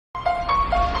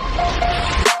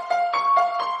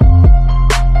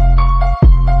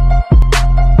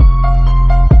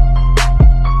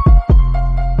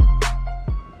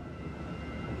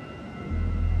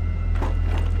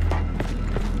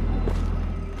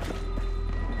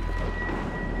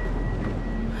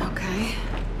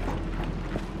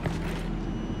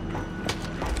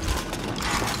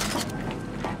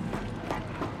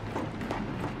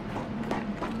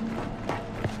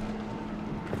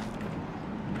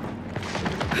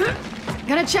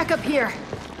Gonna check up here.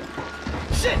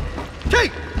 Shit!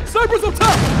 Kait! Sniper's up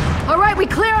top! All right, we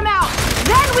clear them out.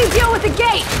 Then we deal with the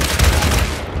gate!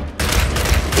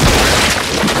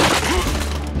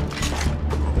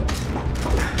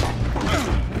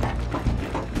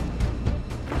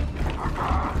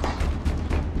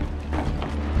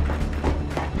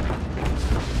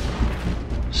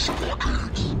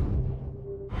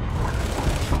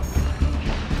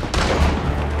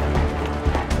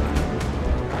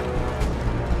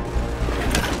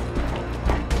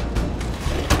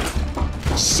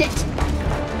 Shit!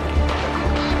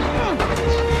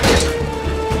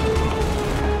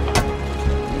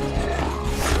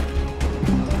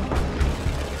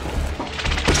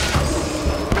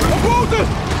 Wounded!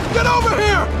 Get over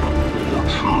here!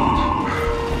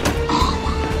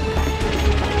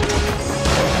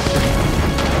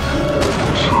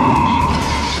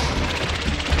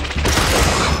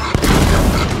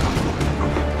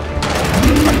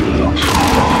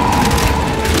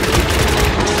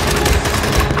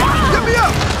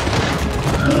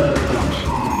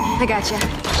 I gotcha.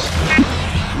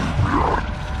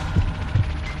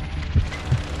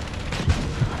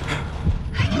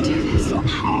 I can do this.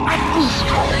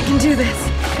 I can do this.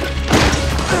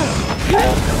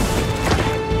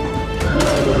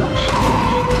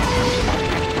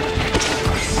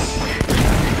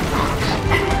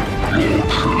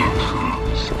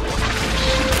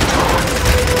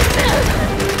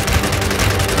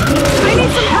 I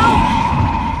need some help!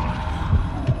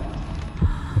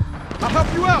 I'll help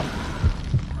you out!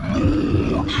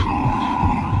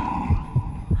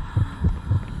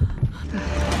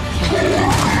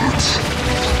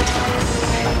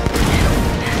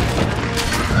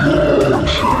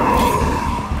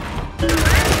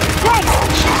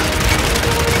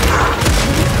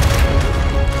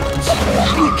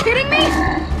 Are you kidding me?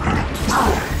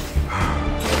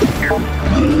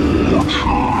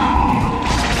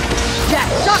 Jack,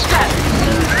 shock that!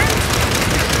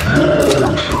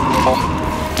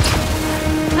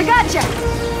 I gotcha!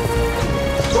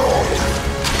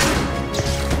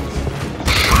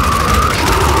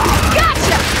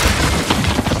 Gotcha!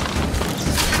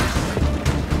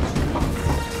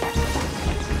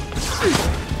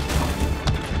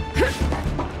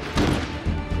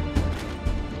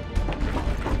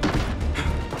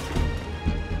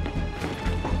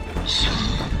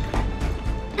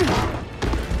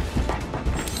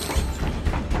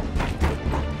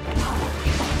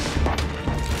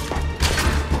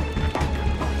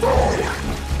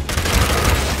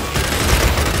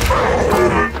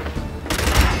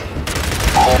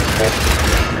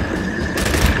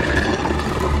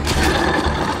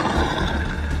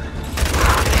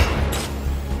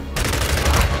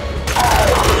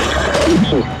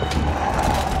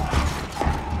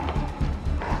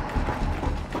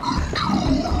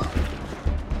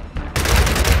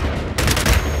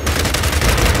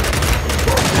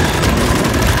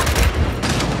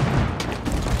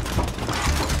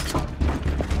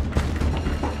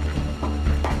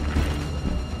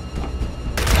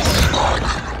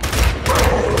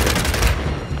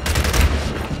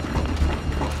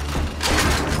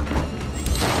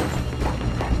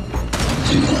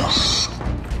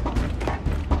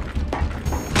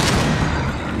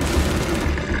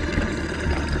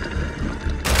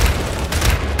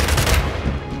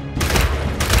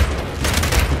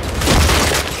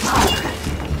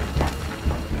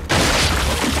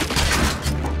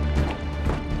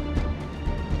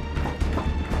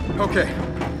 Okay,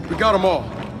 we got them all.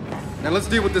 Now let's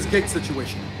deal with this gate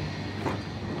situation.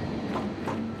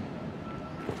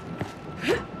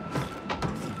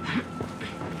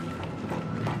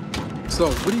 So,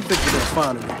 what do you think we're gonna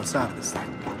find on the other side of this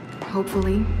thing?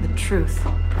 Hopefully, the truth.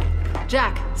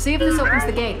 Jack, see if this opens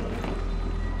the gate.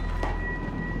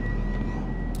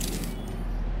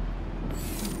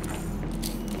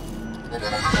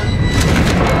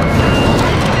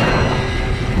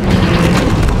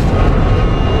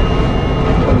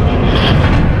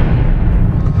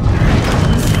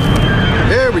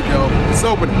 There we go. It's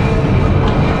opening.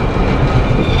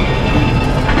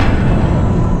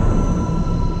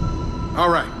 All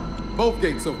right. Both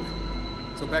gates open.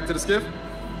 So back to the skiff?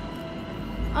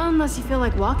 Unless you feel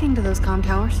like walking to those comm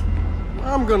towers.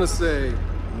 I'm gonna say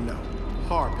no.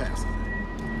 Hard pass.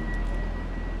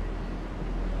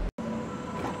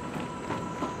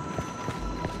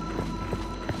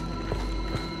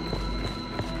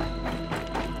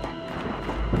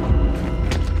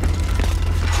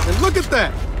 And look at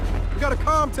that! We got a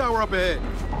comm tower up ahead.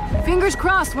 Fingers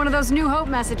crossed one of those New Hope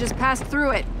messages passed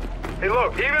through it. Hey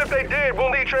look, even if they did, we'll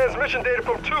need transmission data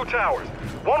from 2 towers.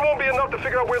 One won't be enough to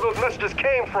figure out where those messages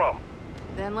came from.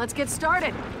 Then let's get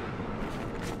started.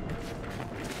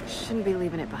 Shouldn't be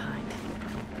leaving it behind.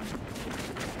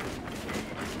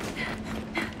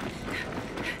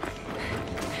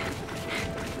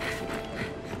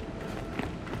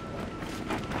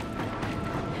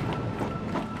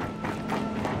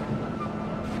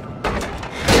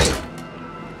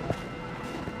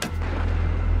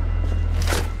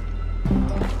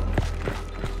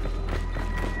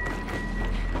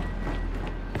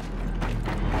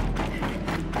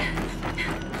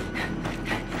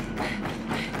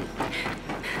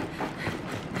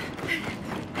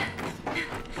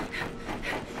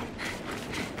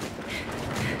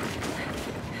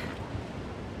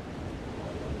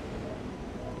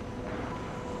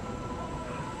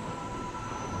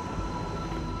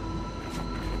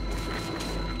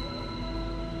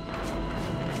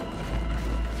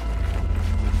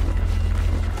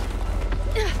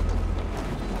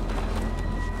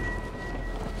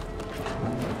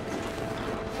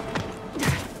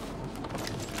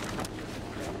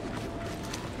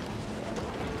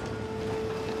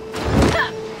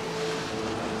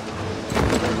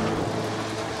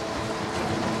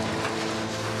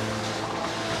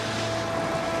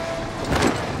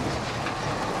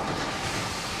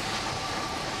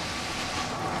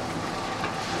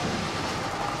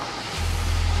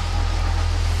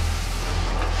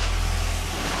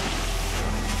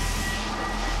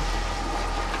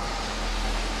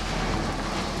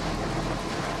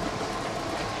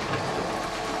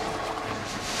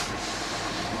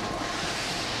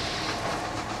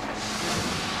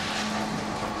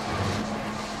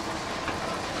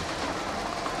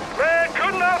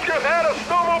 Had a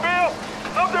snowmobile?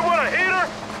 Something with a heater?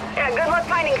 Yeah, good luck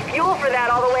finding fuel for that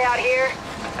all the way out here.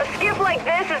 A skiff like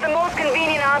this is the most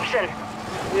convenient option.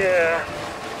 Yeah,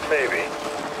 maybe.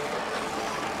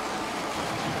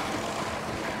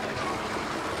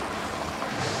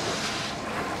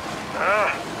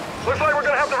 Looks like we're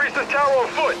gonna have to reach this tower on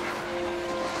foot.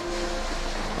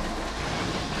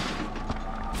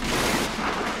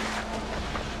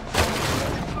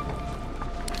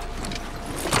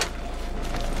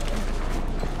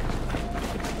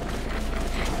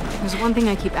 There's one thing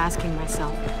I keep asking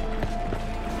myself.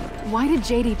 Why did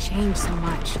JD change so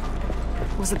much?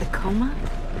 Was it the coma?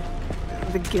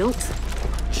 The guilt?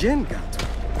 Jen got to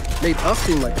him. Made us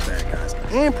seem like the bad guys.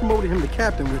 And promoted him to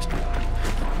captain, which...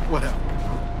 whatever.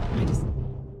 I just...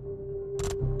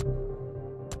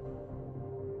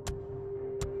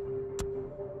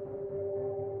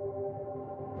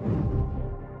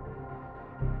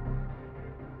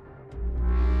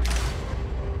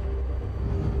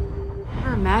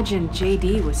 Imagine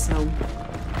JD was so...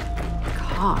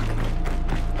 cog.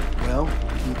 Well,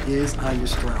 he is Anya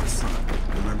Stroud's son,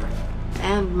 remember?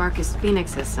 And Marcus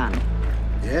Phoenix's son.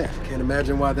 Yeah, can't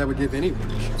imagine why that would give anyone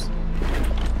issues.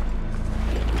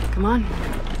 Come on,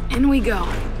 in we go.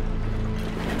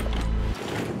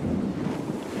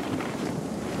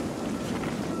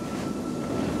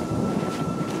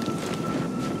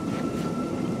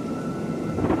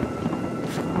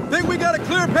 Think we got a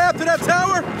clear path to that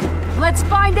tower? Let's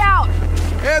find out!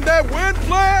 And that wind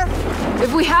flare?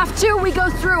 If we have to, we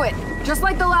go through it. Just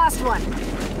like the last one.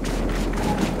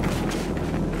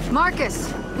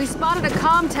 Marcus, we spotted a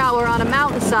comm tower on a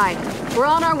mountainside. We're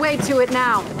on our way to it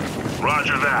now.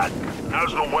 Roger that.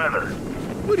 How's the weather?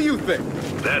 What do you think?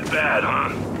 That bad,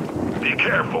 huh? Be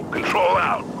careful. Control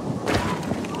out.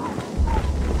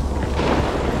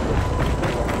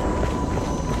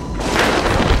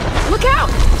 Look out!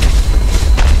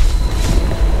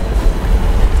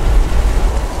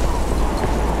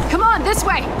 Come on, this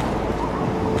way!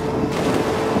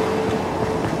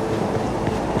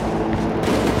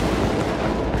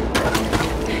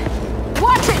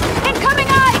 Watch it! Incoming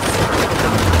ice!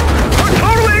 We're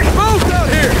totally exposed out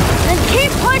here! Then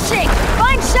keep pushing!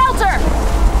 Find shelter!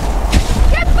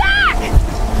 Get back!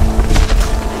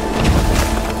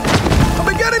 I'm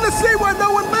beginning to see why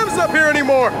no one lives up here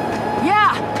anymore!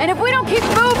 Yeah, and if we don't keep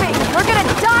moving, we're gonna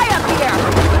die up here!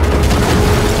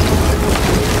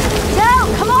 Del,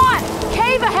 come on!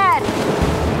 Cave ahead!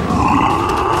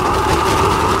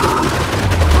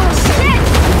 Oh shit!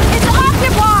 It's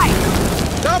occupied!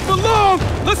 Not for long!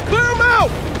 Let's clear them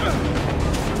out!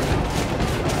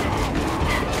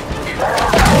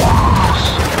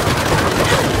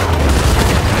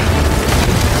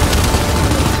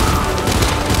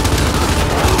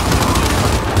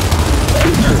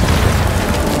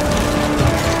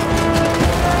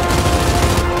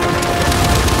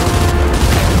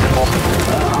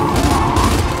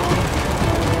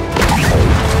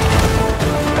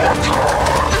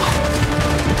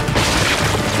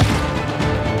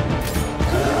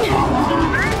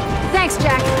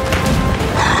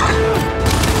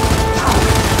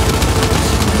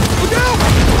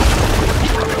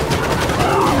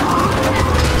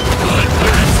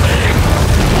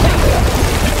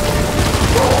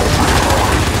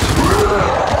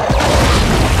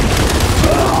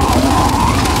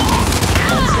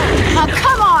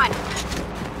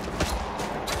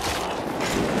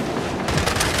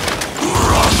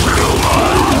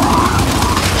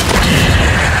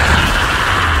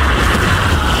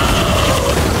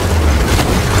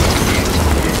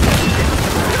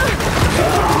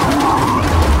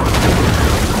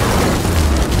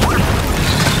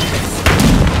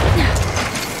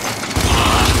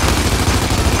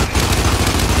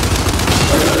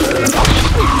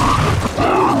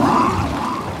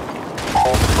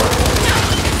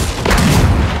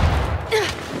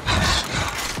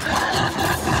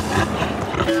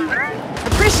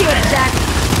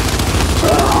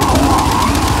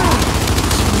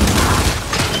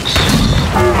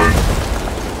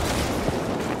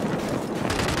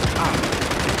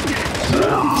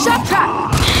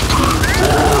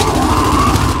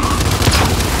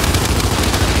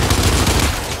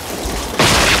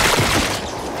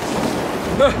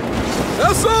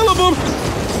 That's all of them!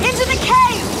 Into the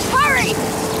cave! Hurry!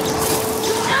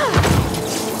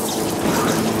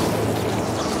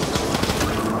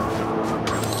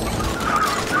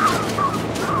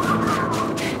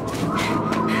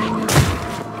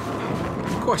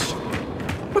 Question.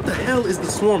 What the hell is the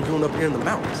swarm doing up here in the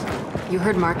mountains? You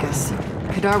heard Marcus.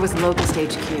 Kadar was Locust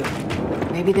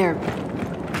HQ. Maybe they're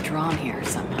drawn here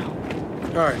somehow.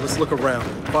 Alright, let's look around.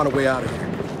 Find a way out of here.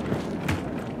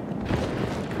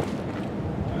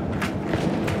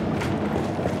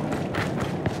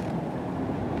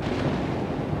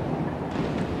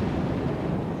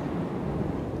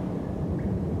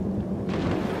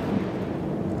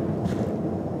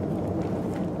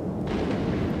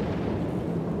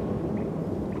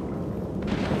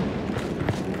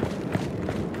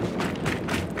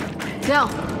 Del,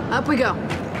 up we go.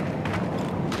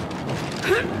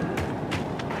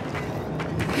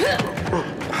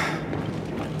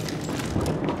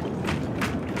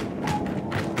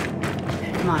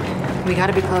 Come on, we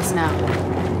gotta be close now.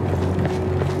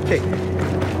 Kate, I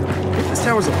think this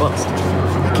tower's a bust.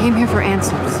 I came here for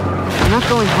answers. I'm not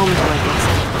going home until I get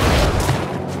some.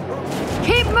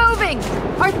 Keep moving!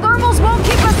 Our thermals won't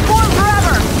keep us warm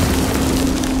forever!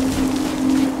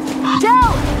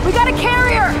 Del, we got a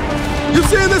carrier! You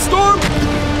seeing this storm?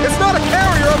 It's not a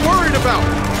carrier I'm worried about.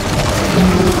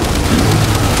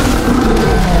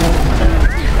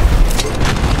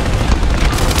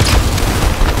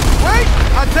 Wait!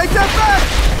 I take that back!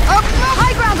 Up!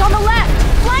 High ground on the left!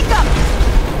 Flank them!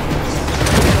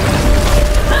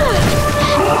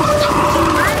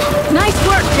 Nice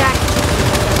work, Jack!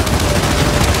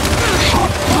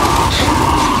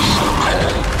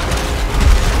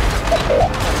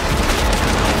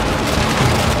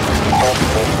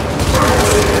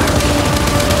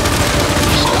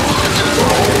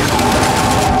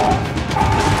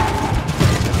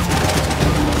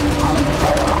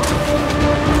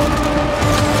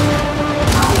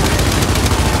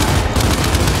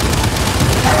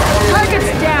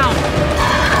 Target's down!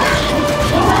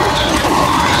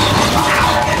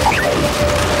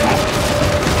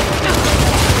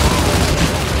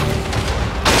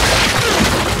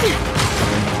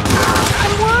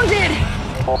 I'm wounded!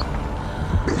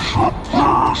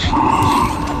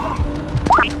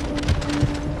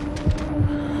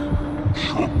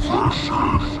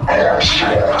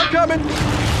 I'm coming!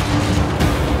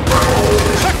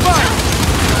 Check fire!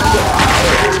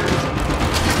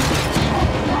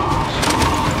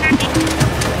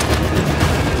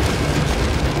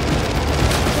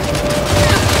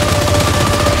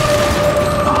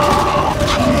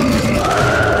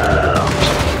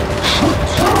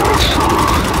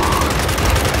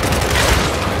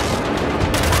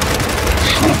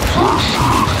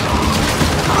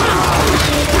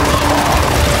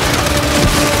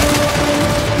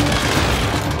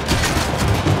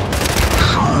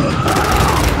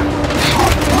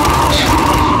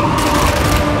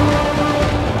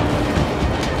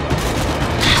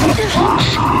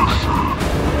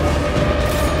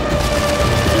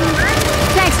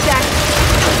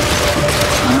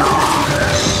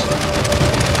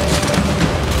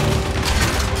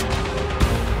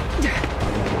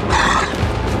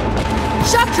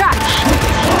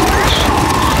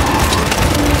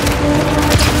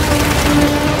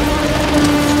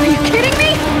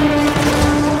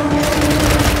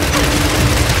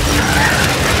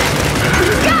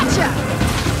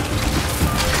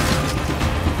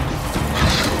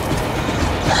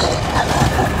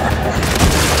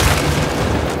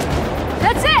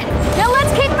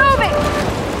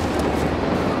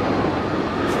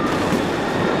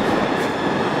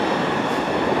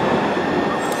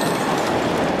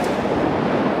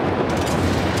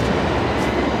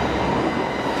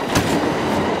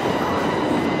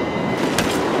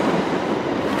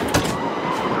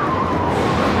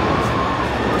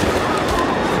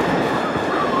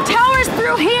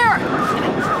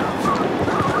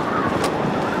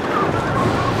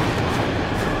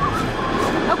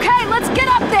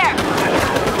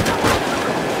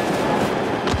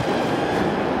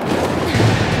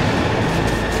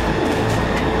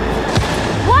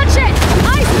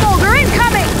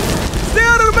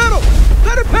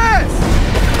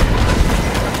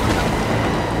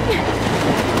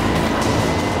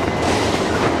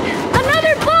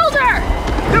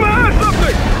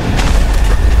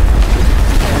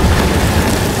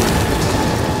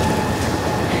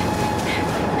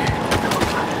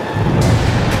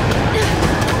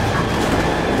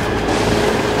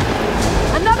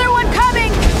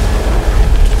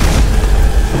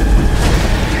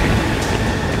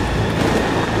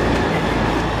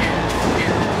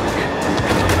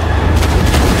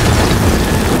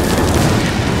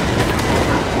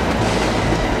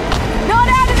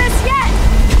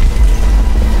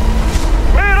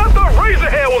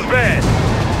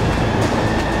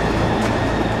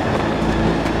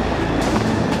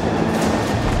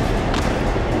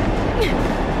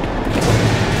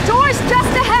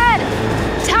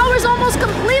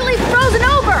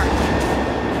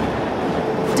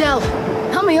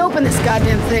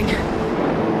 goddamn thing.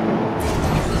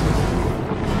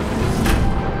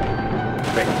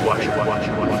 Hey, watch it.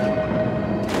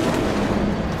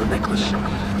 The necklace.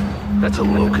 That's a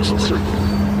locust symbol.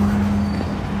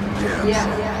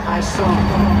 Yeah, I saw.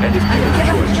 And if you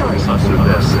Give us a choice. under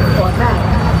this, Or that.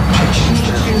 She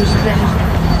choose that.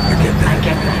 I get that.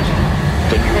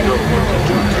 then you know what to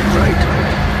do, right?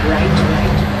 Right.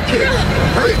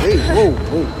 Hey,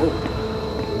 whoa.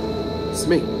 It's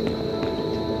me.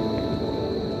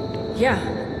 Yeah,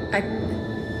 I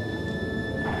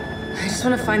just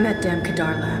want to find that damn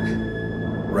Kadar lab.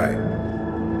 Right.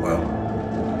 Well,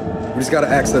 we just gotta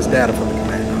access data from the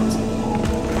command console.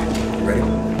 You ready?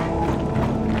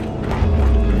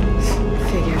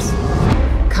 Figures.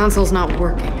 Console's not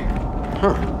working.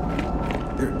 Huh.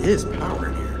 There is power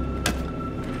in here.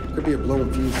 Could be a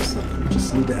blown fuse or something. We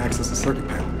just need to access the circuit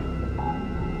panel.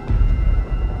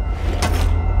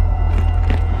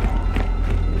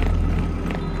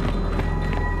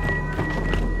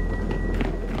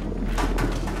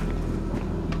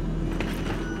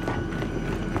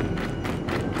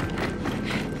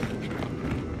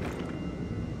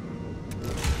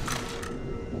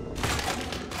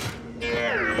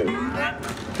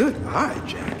 Good eye,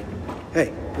 Jack.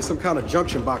 Hey, there's some kind of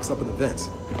junction box up in the vents.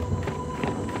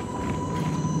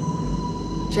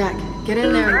 Jack, get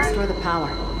in there and restore the power.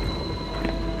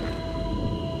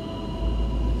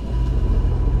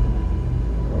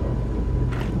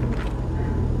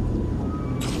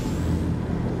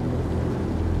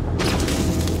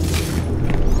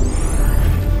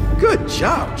 Good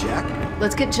job, Jack.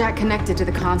 Let's get Jack connected to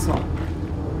the console.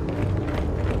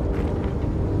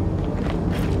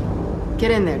 Get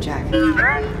in there, Jack.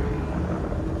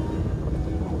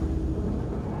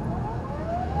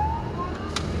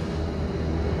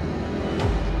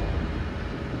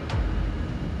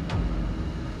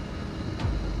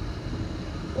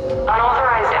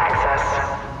 Unauthorized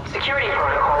access. Security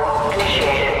protocol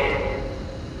initiated.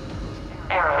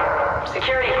 Error.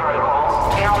 Security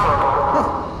protocol inoperable.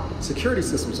 Huh. Security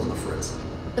system's on the fritz.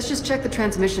 Let's just check the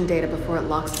transmission data before it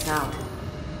locks us out.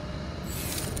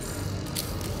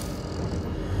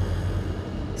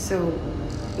 So,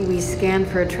 we scanned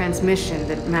for a transmission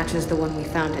that matches the one we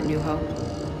found at New Hope.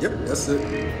 Yep, that's it.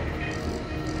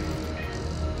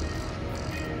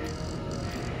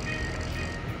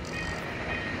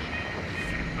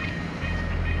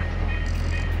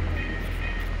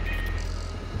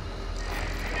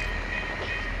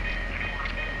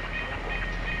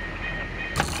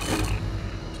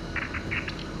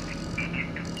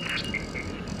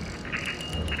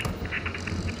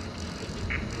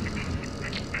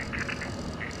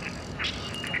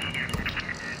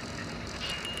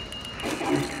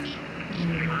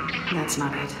 That's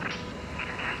not it.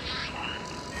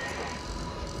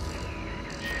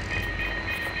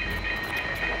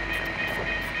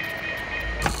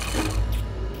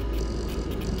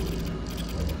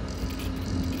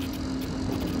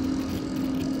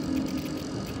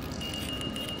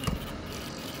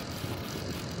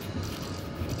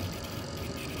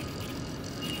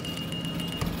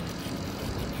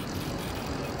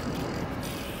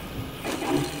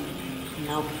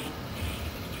 Nope.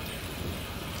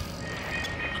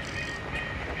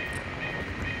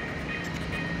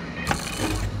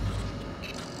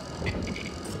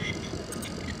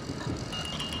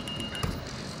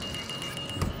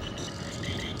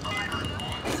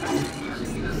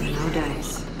 No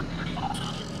dice.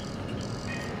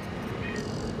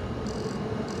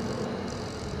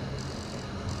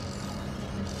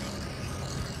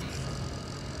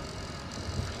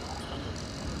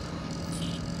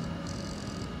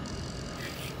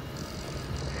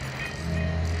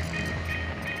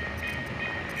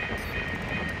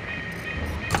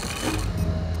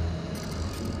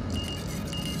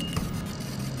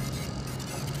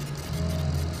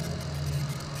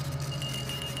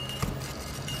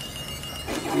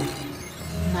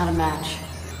 Not a match.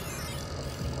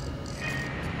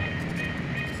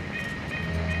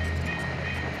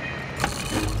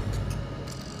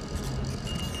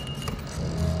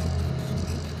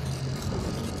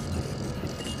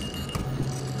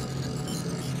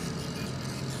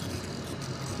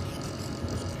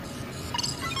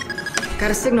 Got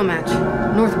a signal match.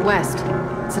 Northwest.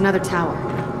 It's another tower.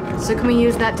 So can we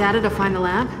use that data to find the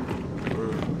lab?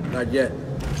 Not yet.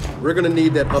 We're gonna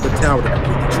need that other tower to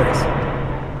complete the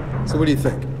trace. So what do you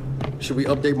think? Should we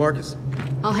update Marcus?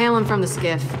 I'll hail him from the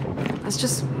skiff. Let's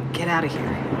just get out of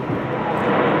here.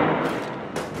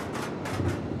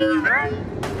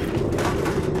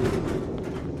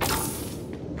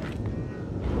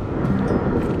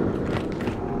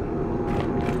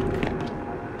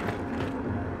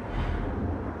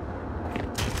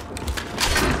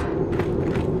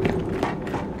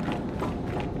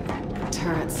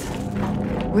 turrets.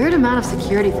 Weird amount of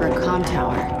security for a comm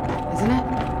tower, isn't it?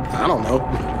 I don't know.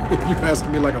 You're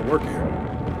asking me like I work here.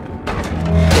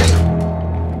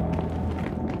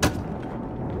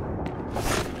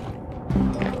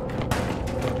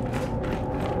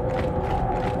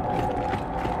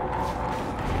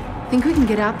 Think we can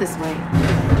get out this way.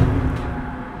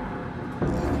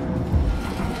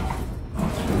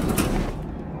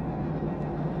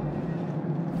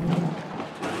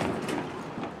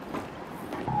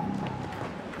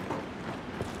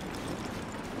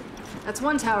 That's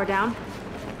one tower down.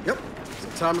 Yep. So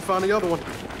time to find the other one.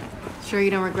 Sure you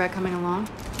don't regret coming along?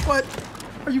 What?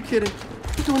 Are you kidding?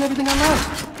 I'm doing everything I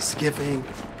love. Skipping,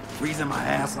 freezing my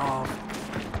ass off.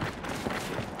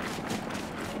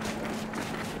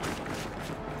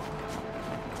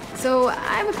 So,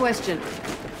 I have a question.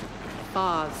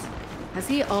 Foz, has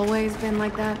he always been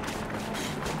like that?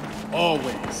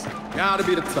 Always. Gotta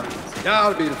be the toughest.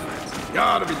 Gotta be the fastest.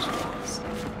 Gotta be the strongest.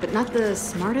 But not the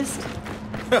smartest?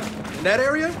 In that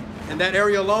area? In that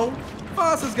area alone?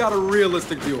 Foz has got a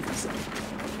realistic view of himself.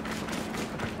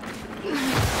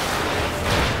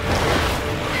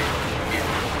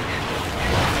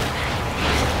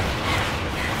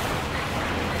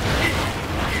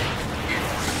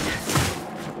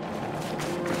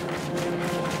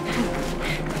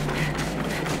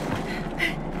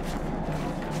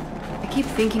 I keep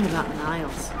thinking about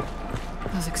Niles.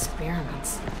 Those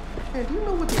experiments. Man, do you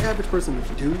know what the average person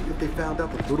would do if they found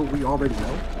out the little we already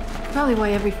know? Probably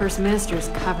why every first minister's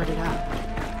covered it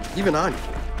up. Even Anya.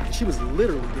 She was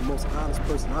literally the most honest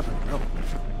person I've ever known.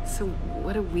 So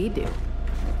what do we do?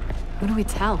 Who do we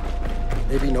tell?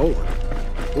 Maybe no one.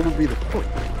 What would be the point?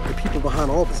 The people behind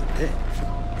all this are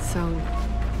dead. So,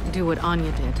 do what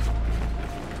Anya did.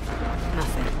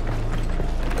 Nothing.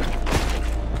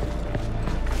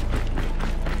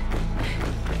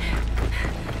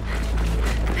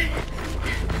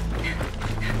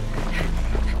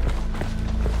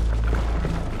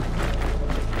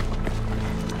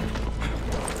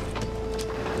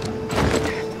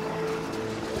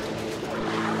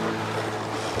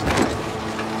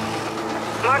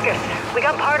 Marcus, we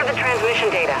got part of the transmission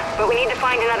data, but we need to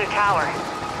find another tower.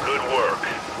 Good work.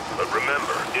 But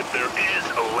remember, if there is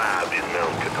a lab in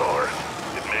Mount Qatar,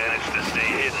 it managed to stay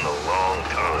hidden a long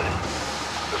time.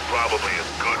 There's probably a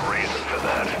good reason for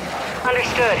that.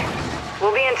 Understood.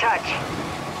 We'll be in touch.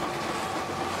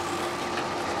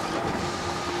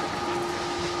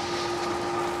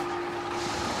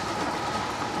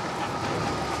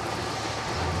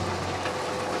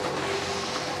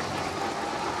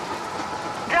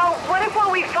 What if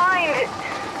what we find...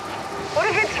 What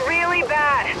if it's really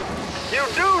bad? You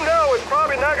do know it's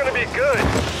probably not gonna be good.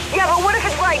 Yeah, but what if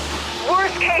it's like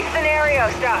worst case scenario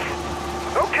stuff?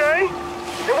 Okay.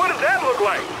 And what does that look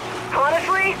like?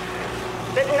 Honestly,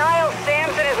 that Niles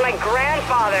Samson is my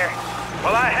grandfather.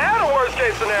 Well, I had a worst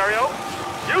case scenario.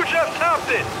 You just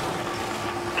topped it.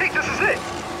 Hey, this is it.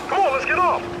 Come on, let's get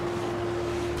off.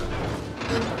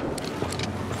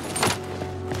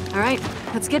 All right,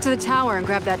 let's get to the tower and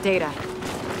grab that data.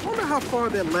 I wonder how far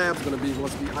that lab's gonna be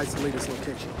once we isolate its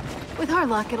location. With our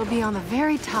luck, it'll be on the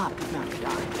very top of Mount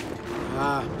Qatar.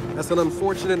 Ah, that's an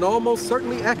unfortunate and almost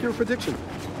certainly accurate prediction.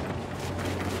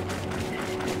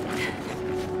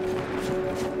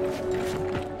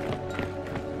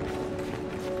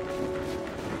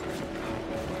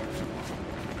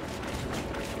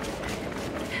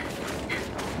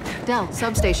 Del,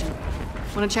 substation.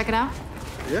 Want to check it out?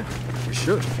 Yeah, we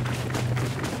should.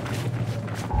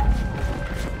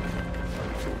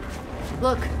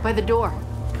 Look, by the door.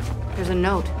 There's a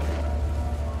note.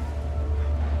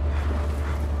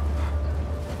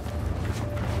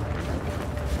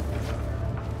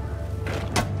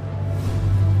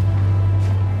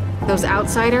 Those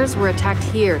outsiders were attacked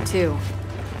here, too.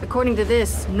 According to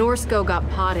this, Norsko got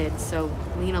potted, so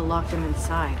Lena locked him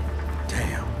inside.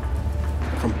 Damn.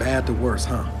 From bad to worse,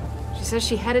 huh? She says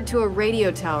she headed to a radio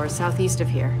tower southeast of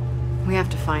here. We have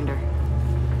to find her.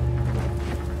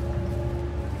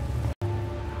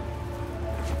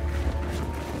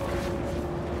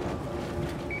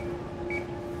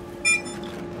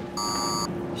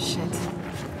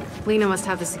 Shit. Lena must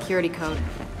have the security code.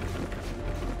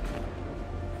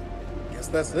 Guess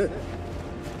that's it.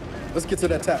 Let's get to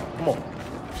that tower. Come on.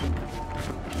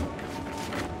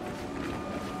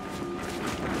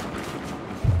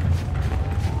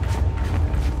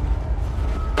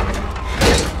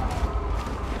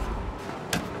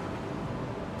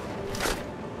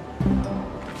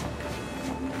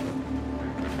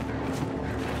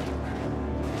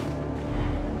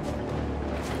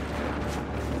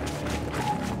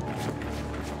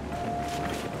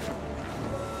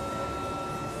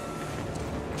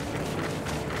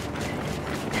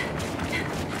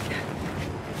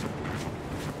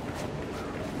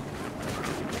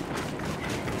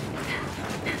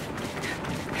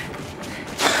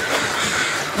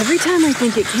 Every time I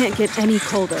think it can't get any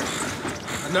colder.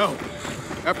 I know.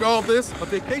 After all this, a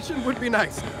vacation would be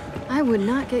nice. I would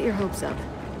not get your hopes up.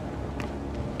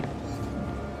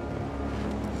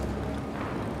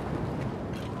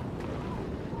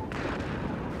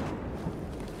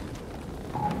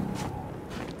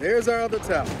 There's our other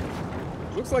tower.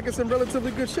 Looks like it's in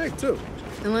relatively good shape, too.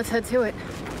 Then let's head to it.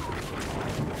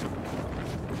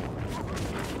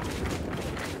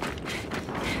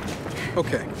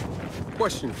 Okay,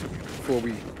 question for you before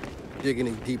we dig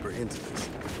any deeper into this.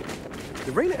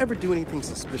 Did Raina ever do anything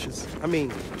suspicious? I mean,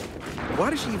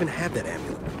 why does she even have that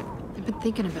amulet? I've been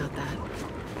thinking about that.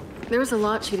 There was a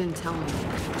lot she didn't tell me.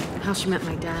 How she met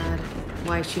my dad,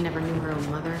 why she never knew her own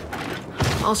mother.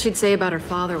 All she'd say about her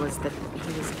father was that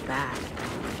he was bad.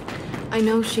 I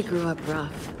know she grew up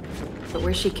rough, but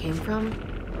where she came from,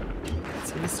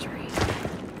 it's a mystery.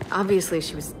 Obviously,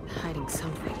 she was hiding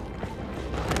something.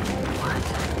 What?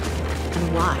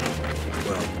 And why?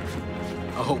 Well,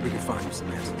 I hope we can find you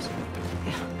some answers.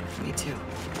 Yeah, me too.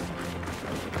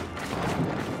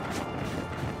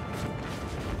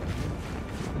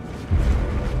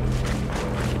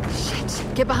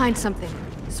 Shit, get behind something.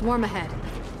 Swarm ahead.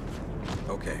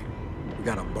 Okay, we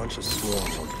got a bunch of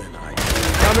swarms on thin ice.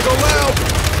 Time to go loud!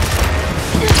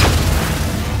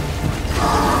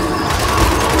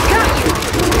 Got you!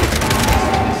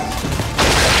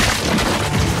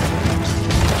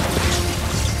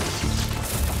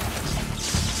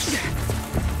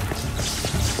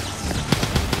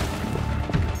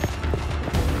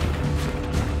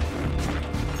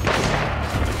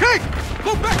 Kait!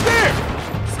 Look back there!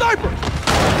 Sniper!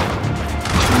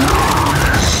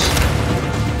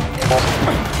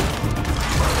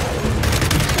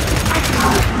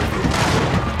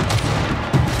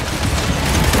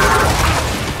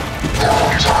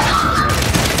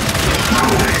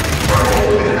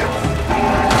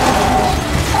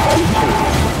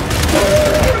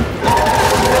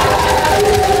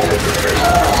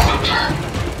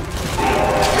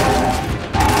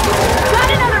 Got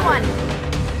another one!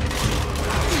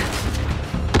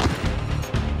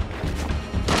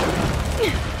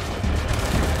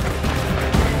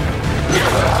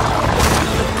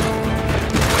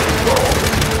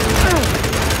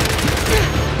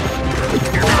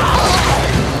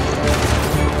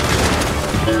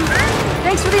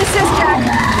 Thanks for the assist, Jack.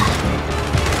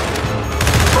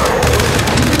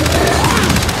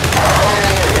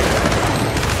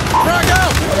 Frag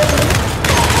out!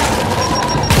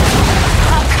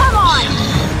 Oh, come on!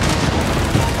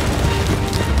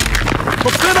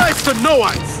 From thin ice to no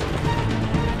ice!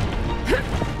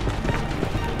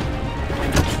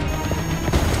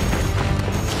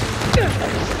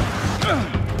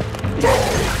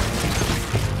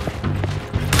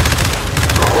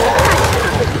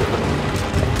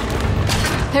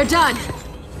 They're done.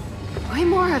 Way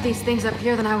more of these things up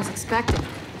here than I was expecting.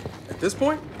 At this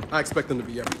point, I expect them to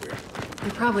be everywhere.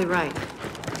 You're probably right.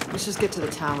 Let's just get to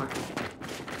the tower.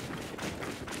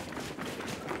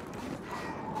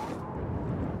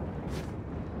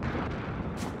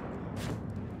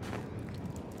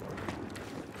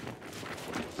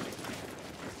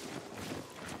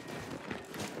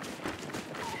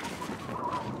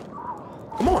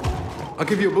 Come on, I'll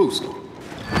give you a boost.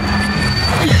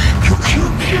 You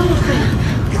killed me.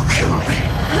 You killed me.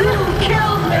 You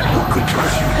killed me. Who could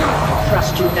trust you now?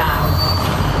 Trust you now.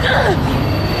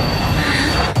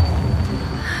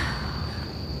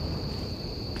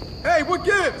 Hey, what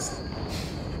gives?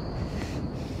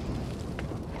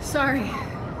 Sorry.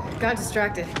 Got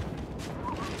distracted.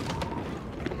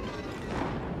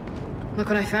 Look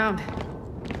what I found.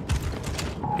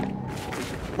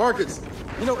 Marcus,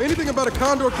 you know anything about a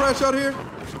condor crash out here?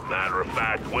 Matter of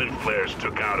fact, wind flares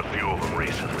took out a few of them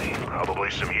recently. Probably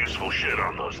some useful shit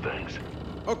on those things.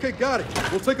 Okay, got it.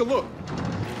 We'll take a look.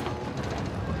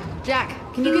 Jack,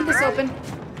 can you get this open?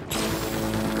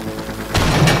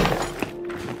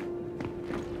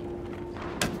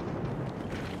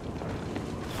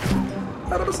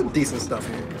 Now, there was some decent stuff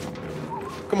here.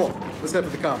 Come on, let's head for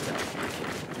the compound.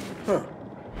 Huh.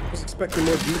 I was expecting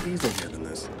more DPs in here than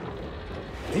this.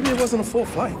 Maybe it wasn't a full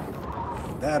fight.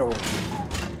 That or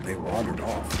they wandered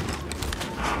off.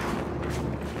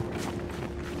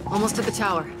 Almost at the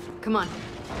tower. Come on.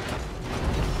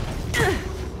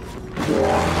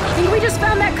 I think we just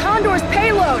found that Condor's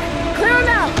payload. Clear him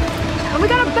out. And we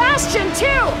got a Bastion,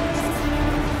 too!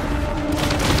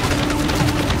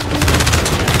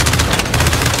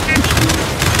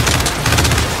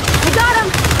 We got him!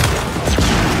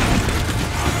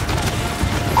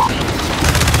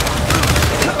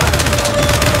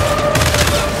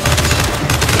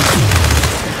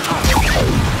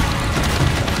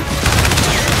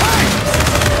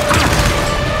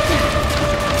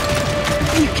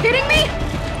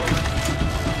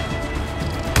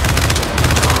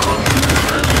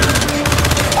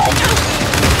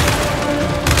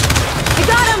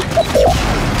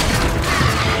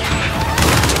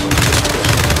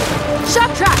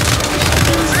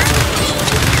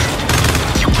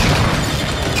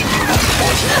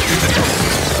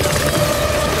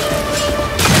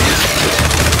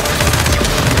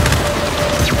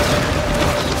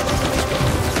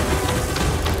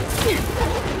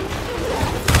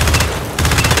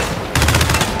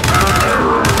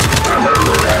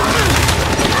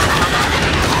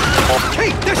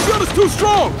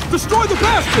 Destroy the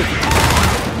bastard!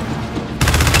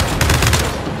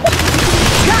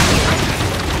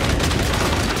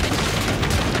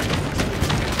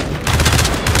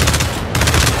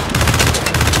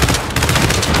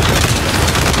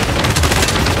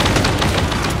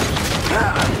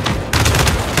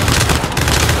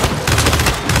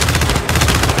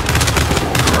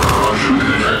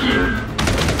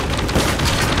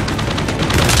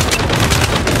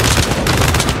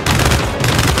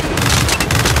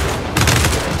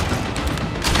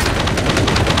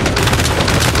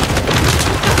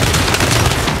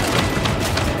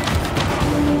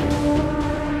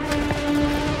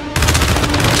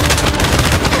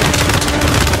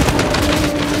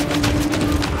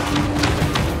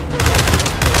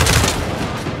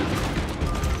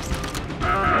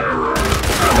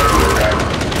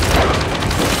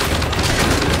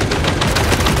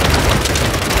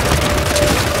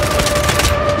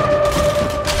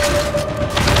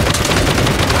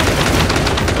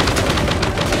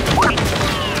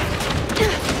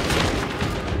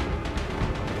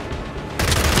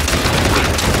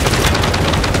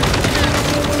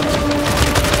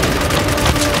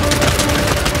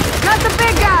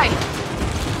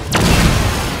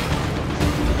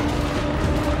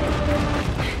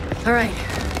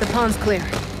 Pond's clear.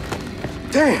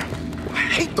 Damn! I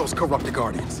hate those corrupted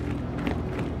guardians.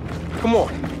 Come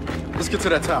on, let's get to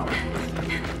that tower.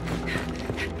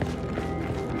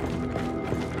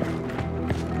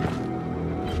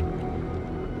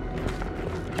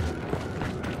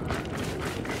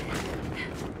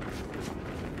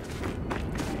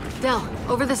 Del,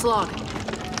 over this log.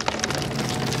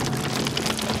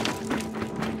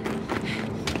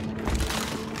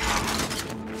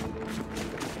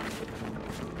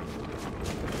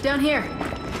 Down here.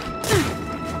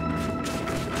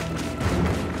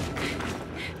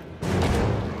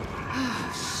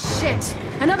 Shit!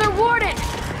 Another warden!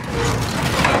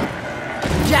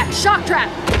 Jack, shock trap!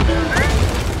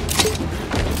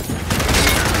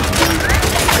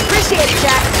 Appreciate it,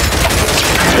 Jack!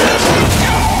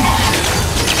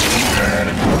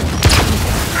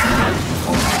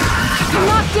 I'm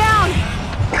locked down!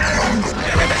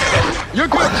 You're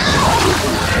good!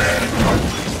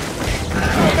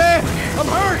 Oh, man! I'm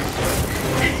hurt!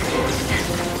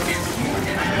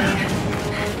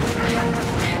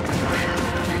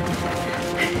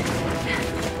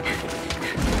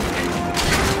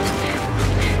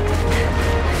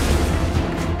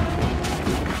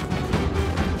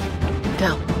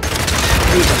 Del.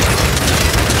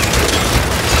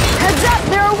 Heads up!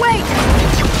 They're awake!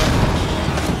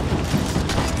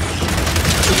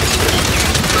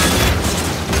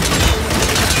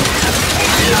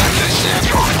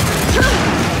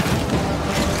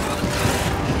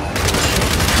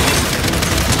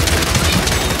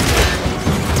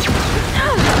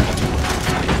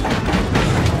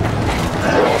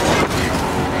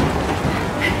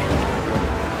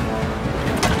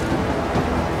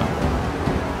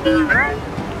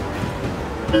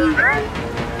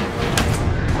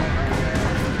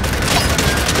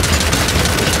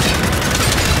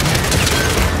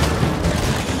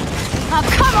 Oh,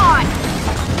 come on!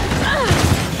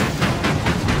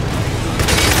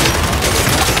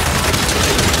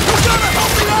 You gotta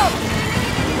help me out!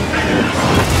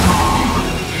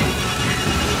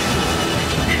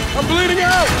 I'm bleeding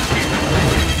out!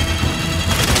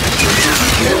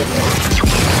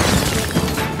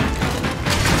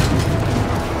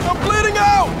 I'm bleeding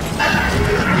out!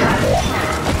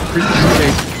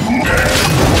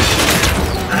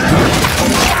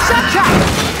 Shot trap!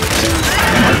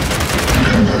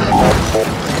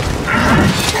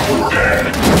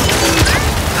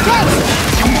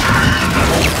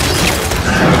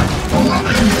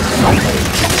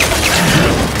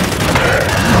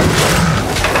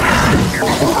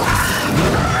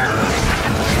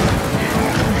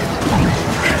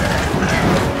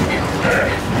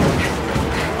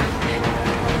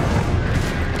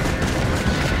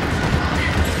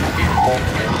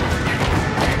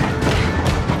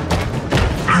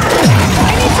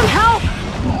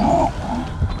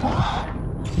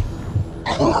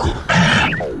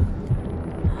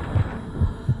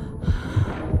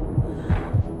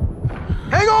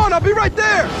 Hang on, I'll be right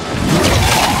there!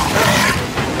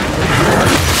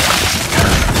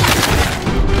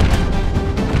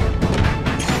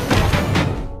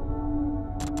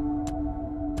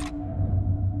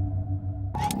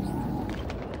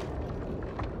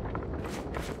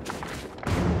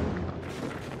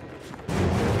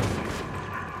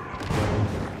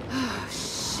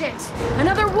 Shit!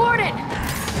 Another warden!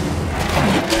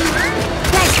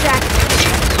 Thanks, Jack!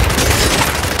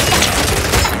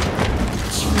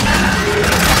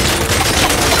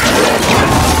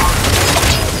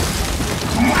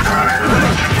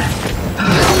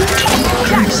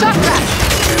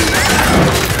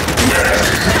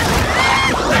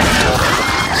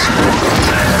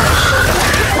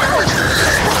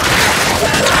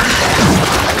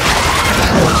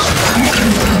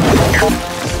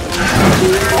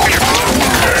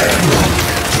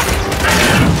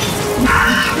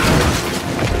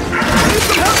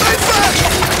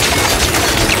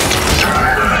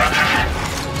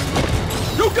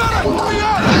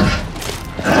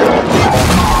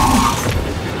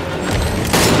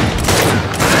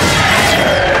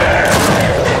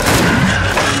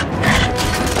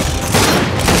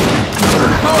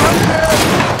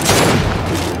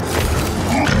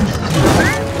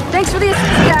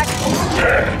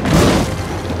 Jack.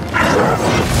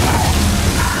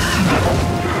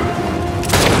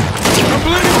 I'm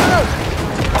bleeding out!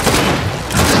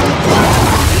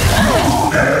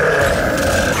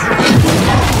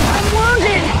 I'm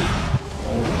wounded!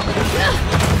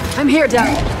 I'm here,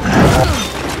 Dad.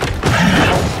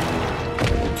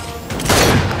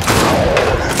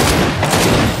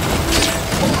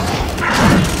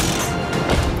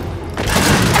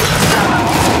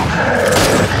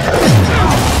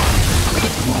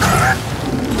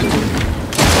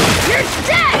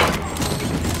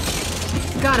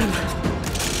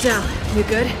 Dal, you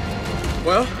good?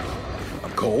 Well,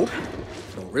 I'm cold.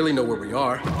 Don't really know where we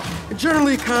are. And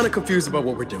generally kind of confused about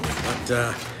what we're doing.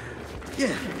 But,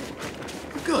 yeah,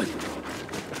 we're good.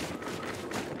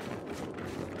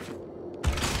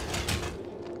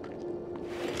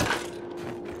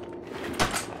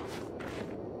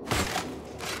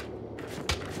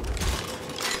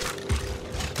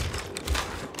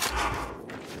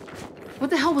 What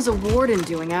the hell was a warden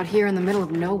doing out here in the middle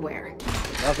of nowhere?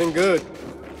 Nothing good.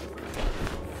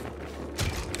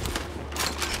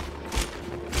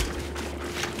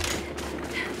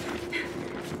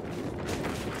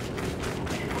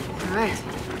 Alright,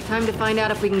 time to find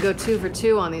out if we can go 2 for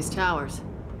 2 on these towers.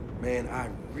 Man, I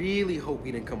really hope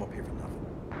he didn't come up here for nothing.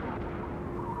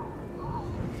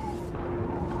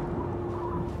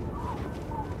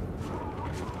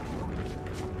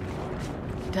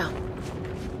 Dal,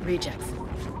 rejects.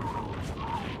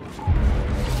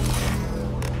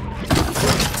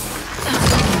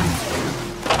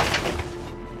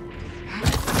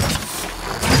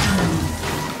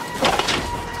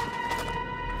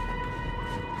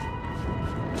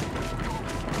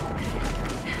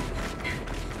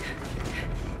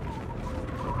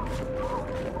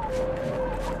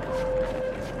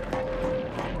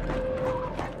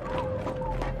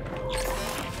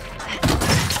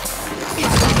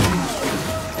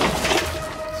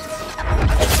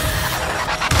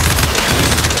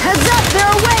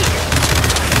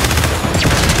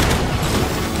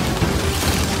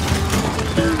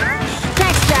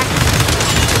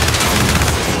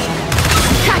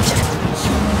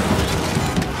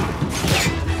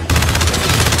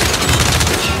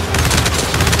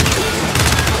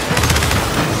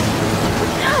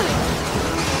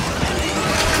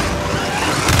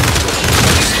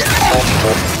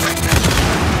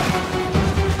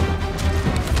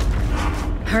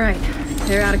 Alright,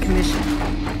 they're out of commission.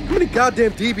 How many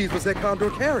goddamn DBs was that Condor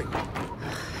carrying?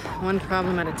 One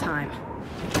problem at a time.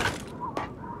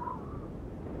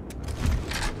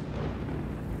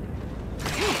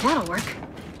 Okay, that'll work.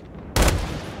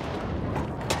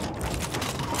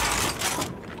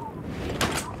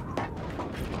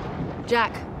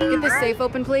 Jack, get this safe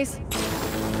open, please.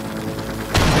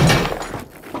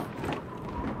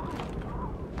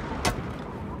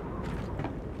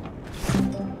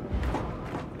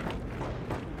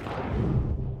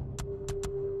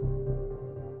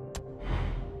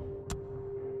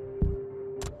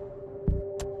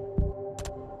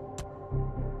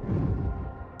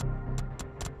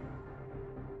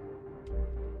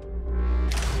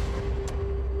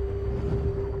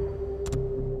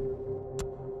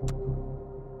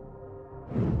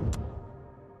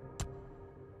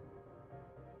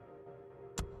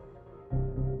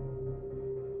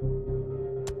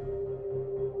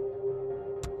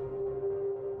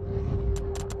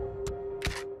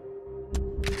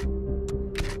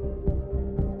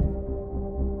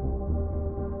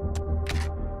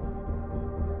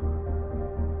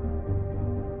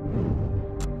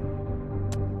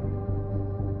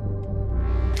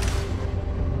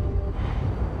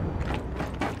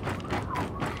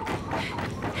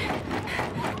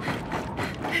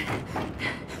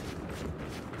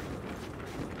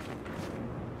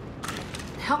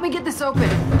 Help me get this open.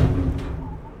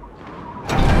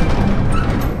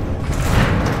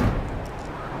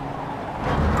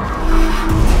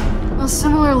 Well,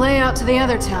 similar layout to the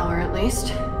other tower, at least.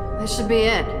 This should be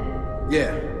it.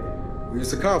 Yeah, we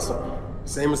used the console.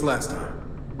 Same as last time.